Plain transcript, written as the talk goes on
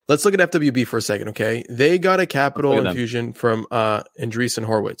let's look at FWB for a second, okay? They got a capital Look at them. infusion from Andreessen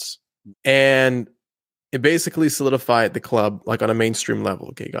Horowitz, and it basically solidified the club like on a mainstream level.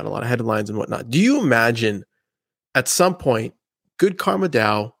 Okay, got a lot of headlines and whatnot. Do you imagine at some point Good Karma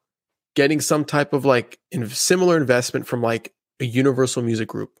DAO getting some type of like similar investment from like a Universal Music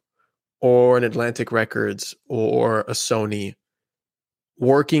Group or an Atlantic Records or a Sony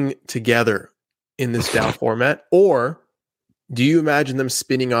working together in this DAO format? Or do you imagine them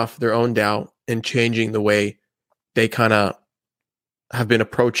spinning off their own DAO and changing the way they kind of have been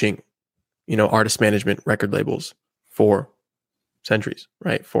approaching, artist management, record labels for centuries,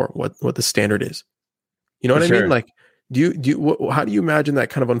 right? For what the standard is. You know what I mean? Like, how do you imagine that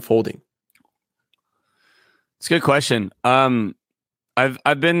kind of unfolding? It's a good question. I've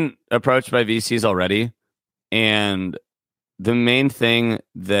been approached by VCs already, and the main thing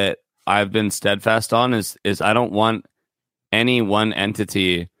that I've been steadfast on is I don't want any one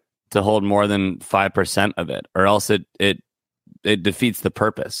entity to hold more than 5% of it, or else it defeats the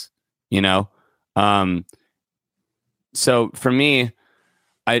purpose, So for me,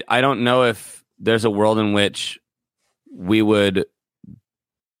 I don't know if there's a world in which we would.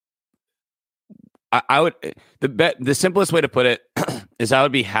 I would the simplest way to put it is I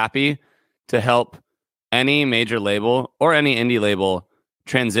would be happy to help any major label or any indie label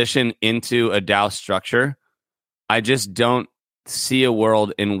transition into a DAO structure. I just don't see a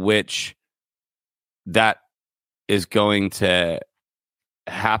world in which that is going to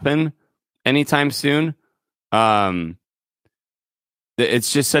happen anytime soon.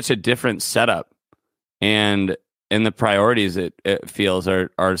 It's just such a different setup, and the priorities it feels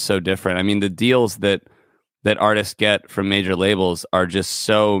are so different. I mean, the deals that artists get from major labels are just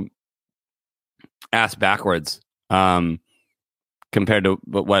so ass backwards compared to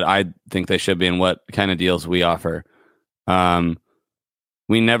what I think they should be and what kind of deals we offer.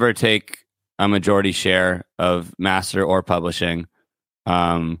 We never take a majority share of master or publishing,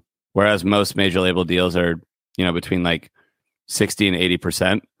 whereas most major label deals are, between like 60 and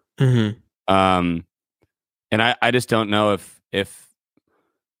 80%. Mm-hmm. And I just don't know if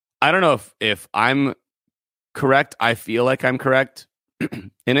I don't know if I'm correct. I feel like I'm correct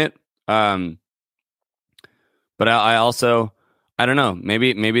in it. But I also, I don't know,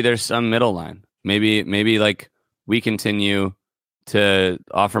 maybe there's some middle line. Maybe like we continue to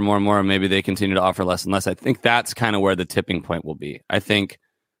offer more and more, and maybe they continue to offer less and less. I think that's kind of where the tipping point will be. I think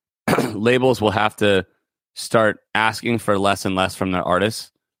labels will have to start asking for less and less from their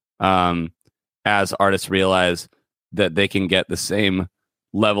artists, as artists realize that they can get the same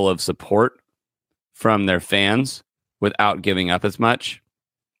level of support from their fans without giving up as much.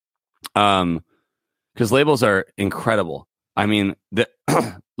 Because labels are incredible. I mean,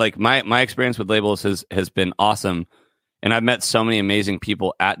 like my experience with labels has been awesome, and I've met so many amazing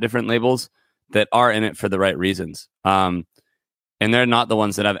people at different labels that are in it for the right reasons. And they're not the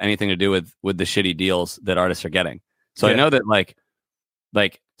ones that have anything to do with the shitty deals that artists are getting. So yeah. I know that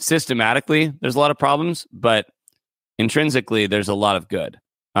like systematically there's a lot of problems, but intrinsically there's a lot of good.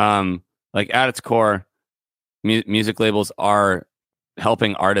 Like at its core, music labels are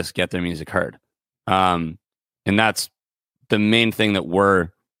helping artists get their music heard. And that's the main thing that we're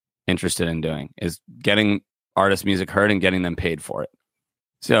interested in doing, is getting artists' music heard and getting them paid for it.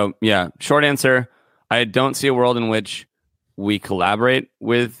 So yeah, short answer, I don't see a world in which we collaborate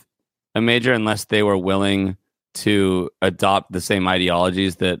with a major unless they were willing to adopt the same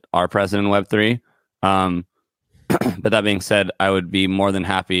ideologies that are present in Web3. But that being said, I would be more than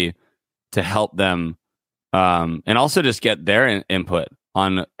happy to help them, and also just get their input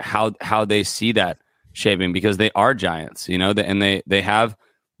on how they see that shaping, because they are giants, and they have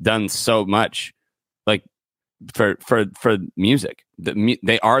done so much, like for music.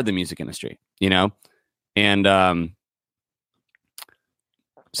 They are the music industry, and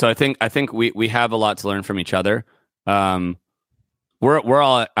so I think we have a lot to learn from each other. We're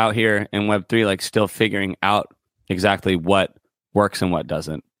all out here in Web3, like still figuring out exactly what works and what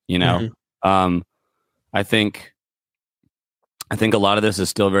doesn't. Mm-hmm. I think a lot of this is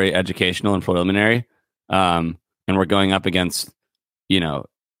still very educational and preliminary, and we're going up against an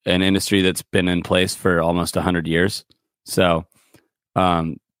industry that's been in place for almost 100 years. So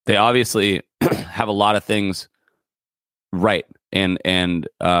they obviously have a lot of things right and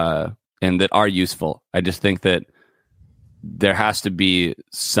that are useful. I just think that there has to be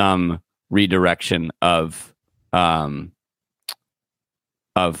some redirection of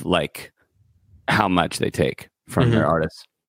like how much they take from their artists.